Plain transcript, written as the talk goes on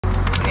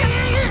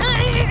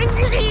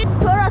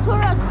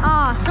Tordh.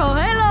 Ah, so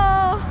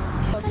hello.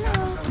 Hello.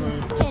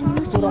 Can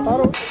you see me?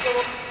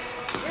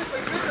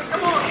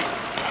 Come on.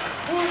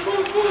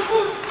 Move.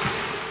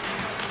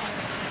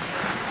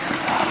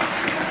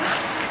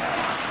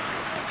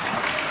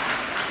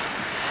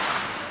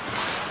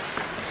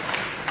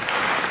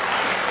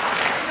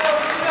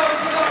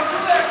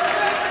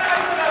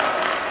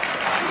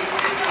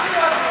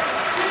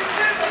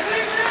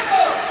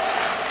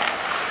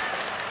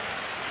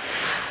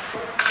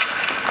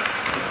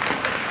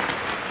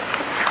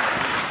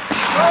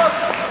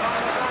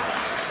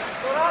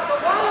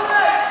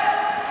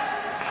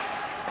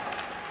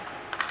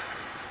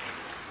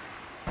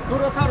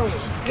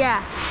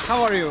 Yeah.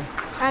 How are you?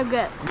 I'm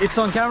good. It's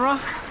on camera?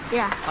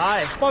 Yeah.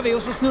 Hi.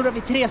 Och så snurrar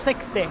vi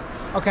 360.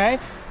 Okay?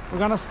 We're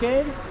gonna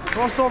skate,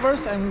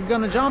 crossovers, and we're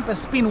gonna jump and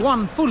spin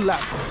one full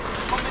lap.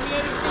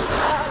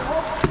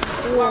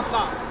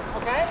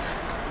 Okay?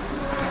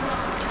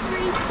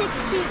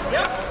 360.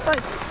 Yep.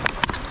 Oj.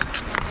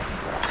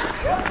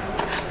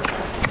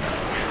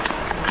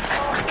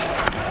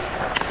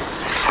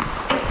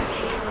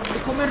 Vi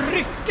kommer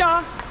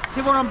rycka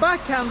till våran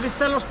backhand. Vi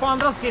ställer oss på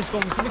andra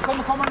skridskon. Så vi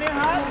kommer komma ner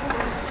här.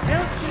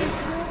 En skridsko.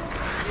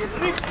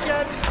 Vi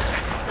rycker.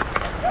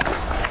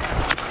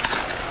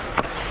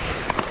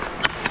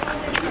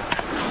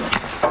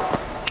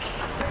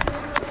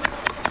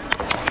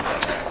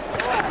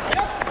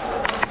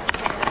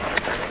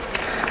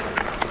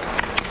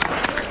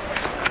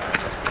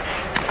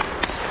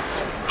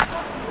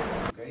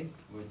 Okay,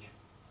 which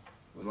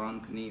one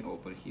knee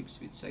open hips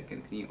with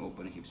second knee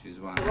open hips with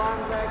one.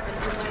 One leg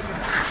and you make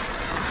it.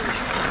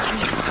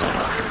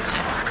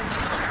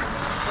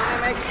 When I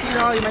make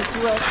zero, you make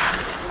 2x.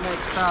 You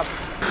make stop.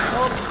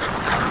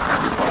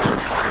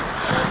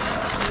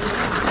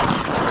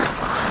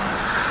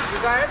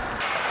 You got it?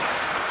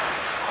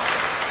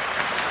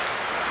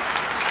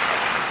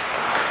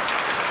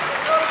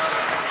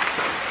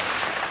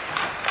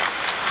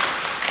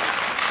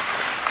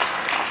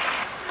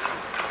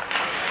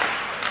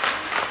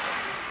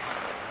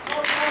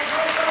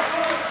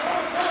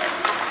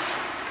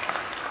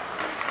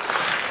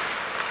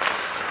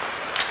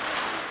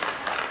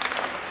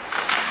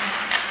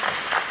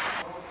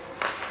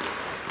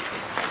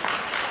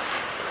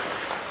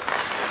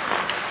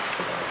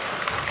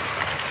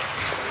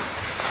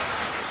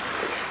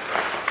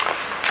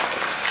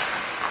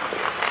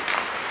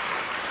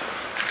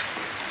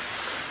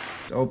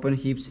 Open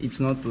hips, it's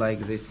not like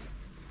this,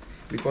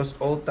 because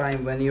all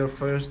time when your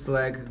first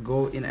leg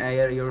go in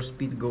air, your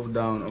speed go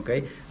down.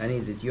 Okay, I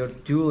need it. Your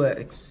two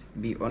legs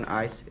be on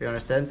ice. You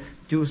understand?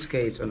 Two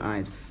skates on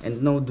ice,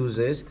 and no do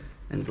this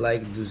and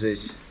like do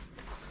this.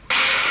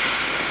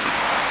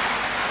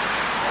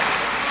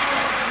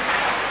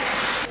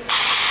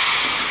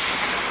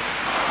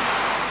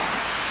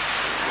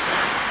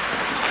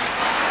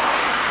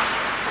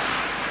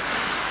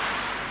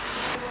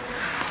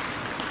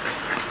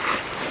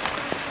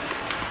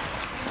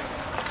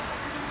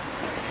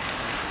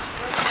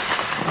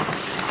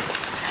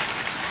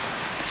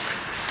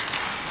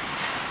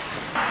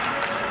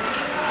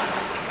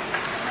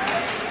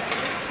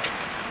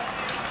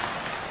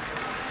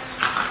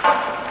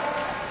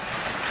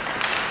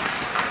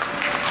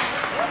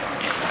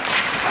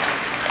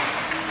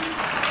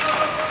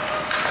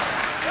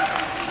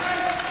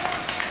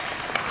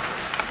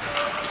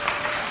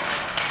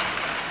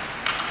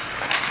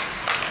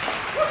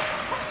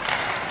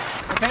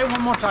 Okay,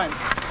 one more time.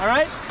 All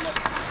right?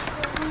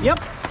 Yep.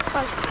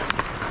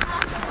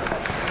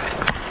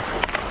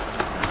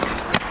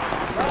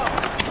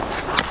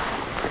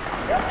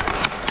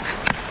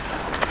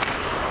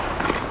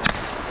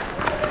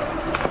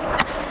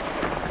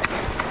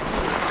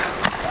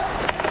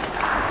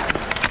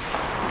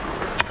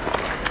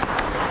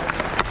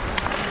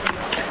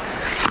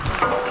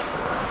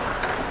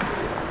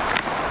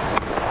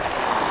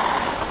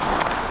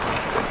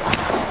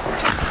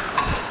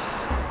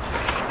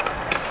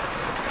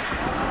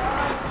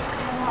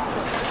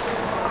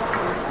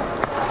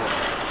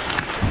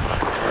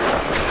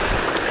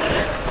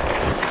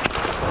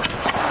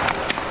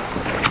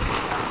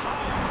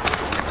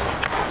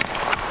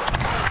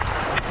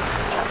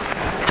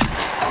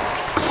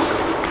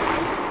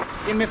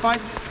 Give me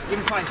five. Give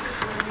me five.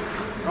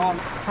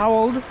 How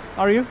old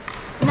are you?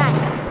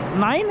 9.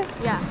 9?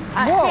 Yeah.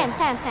 Whoa.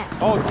 10.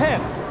 Oh,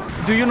 10.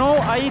 Do you know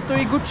Aito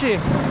Iguchi?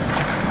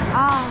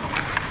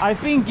 I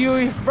think you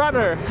his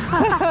brother.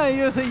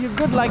 You're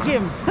good like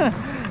him.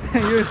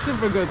 You're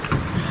super good.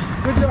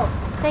 Good job.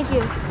 Thank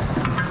you.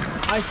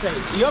 I say,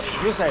 yup.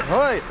 You say,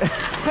 hoi.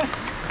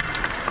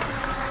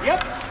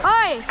 Yep.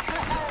 Oi!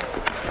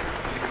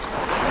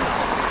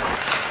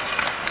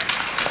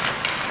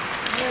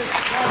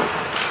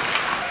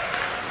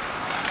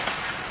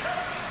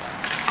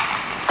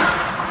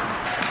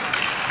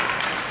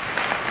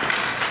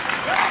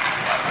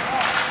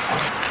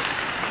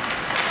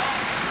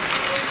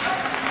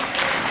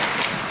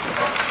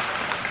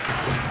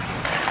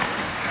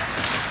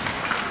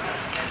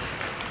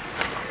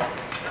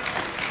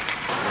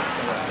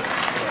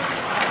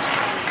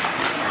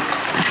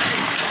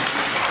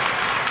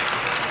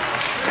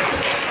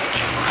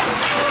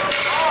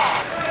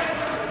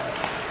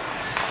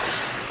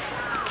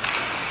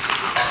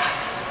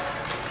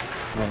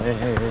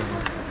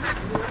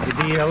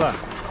 Dela.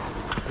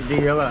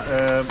 Dela.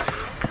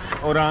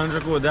 Orange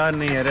går där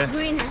nere.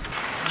 Green hat.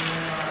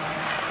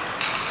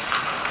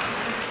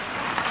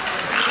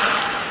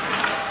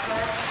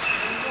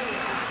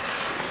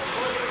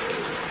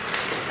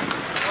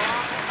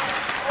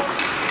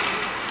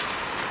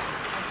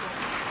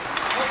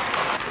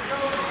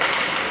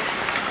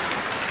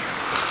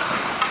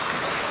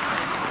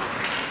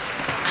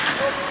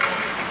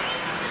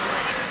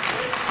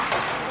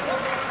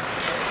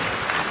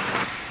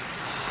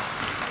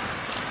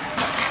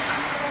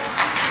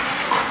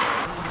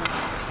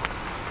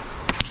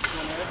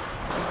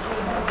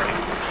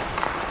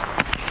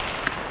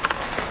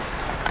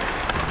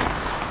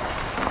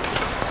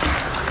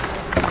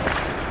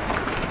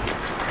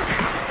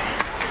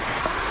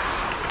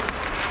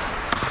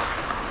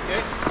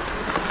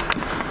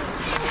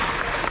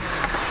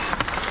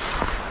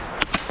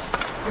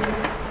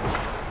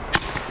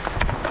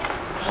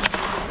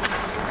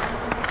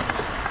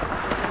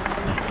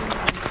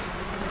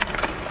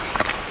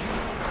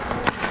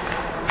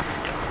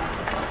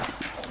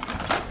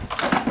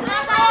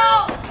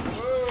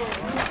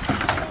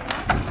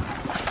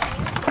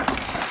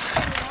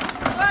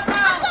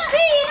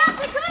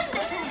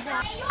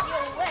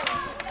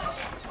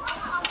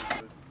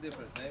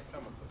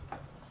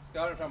 Ska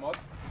ha den framåt.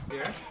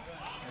 Here. And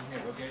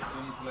here. Okay. So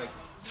you need to like.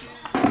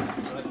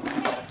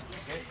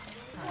 Okay.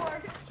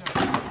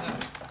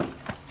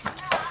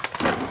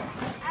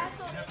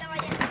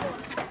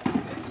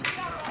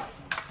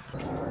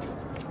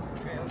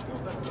 Okay, let's go.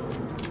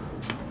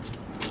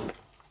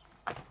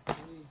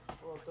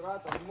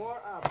 Tordh, more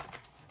up.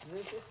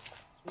 This is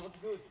not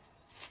good.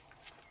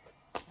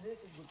 This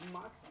is good,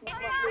 Max. Go,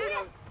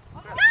 Tordh!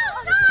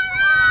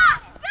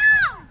 Go!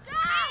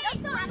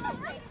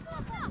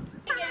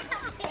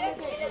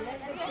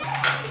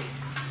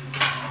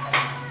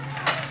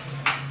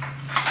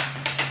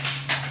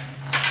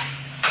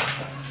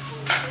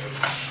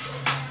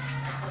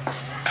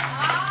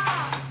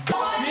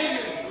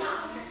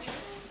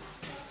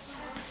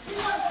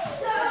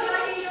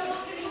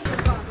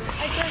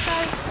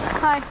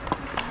 Hi.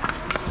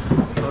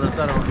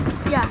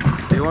 Yeah.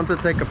 Do you want to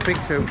take a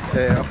picture,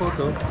 a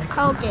photo?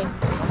 Okay.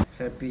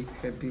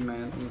 Happy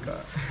man in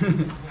car.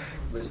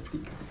 With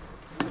stick.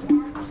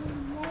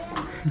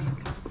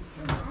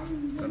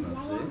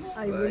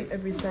 I will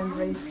every time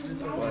race.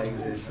 Like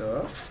this,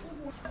 oh.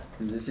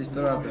 This is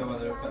Tordh.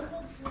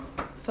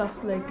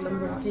 Fast like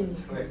Lamborghini.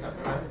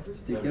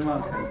 Stick in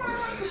one hand.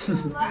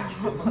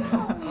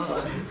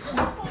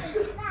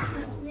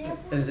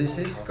 And this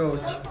is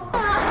coach.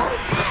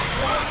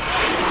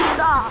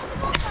 Stop.